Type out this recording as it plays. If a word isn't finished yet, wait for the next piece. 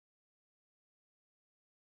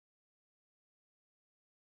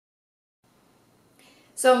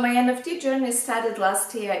So my NFT journey started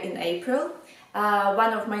last year in April.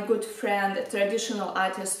 One of my good friend, a traditional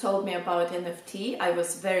artist, told me about NFT. I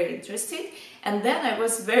was very interested, and then I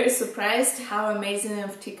was very surprised how amazing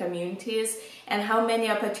NFT community is and how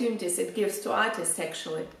many opportunities it gives to artists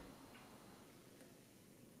actually.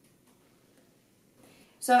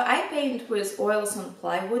 So I paint with oils on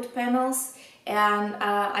plywood panels, and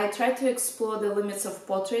I try to explore the limits of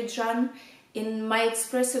portrait genre. In my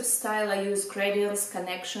expressive style, I use gradients,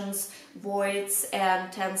 connections, voids,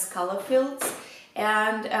 and tense color fields.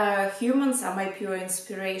 And humans are my pure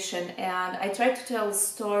inspiration, and I try to tell a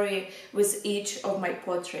story with each of my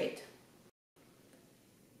portraits.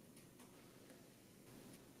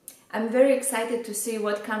 I'm very excited to see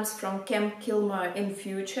what comes from Kamp Kilmer in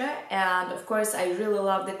future, and of course I really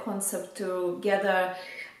love the concept to gather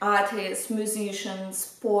artists,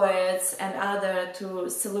 musicians, poets and others to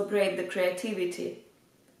celebrate the creativity.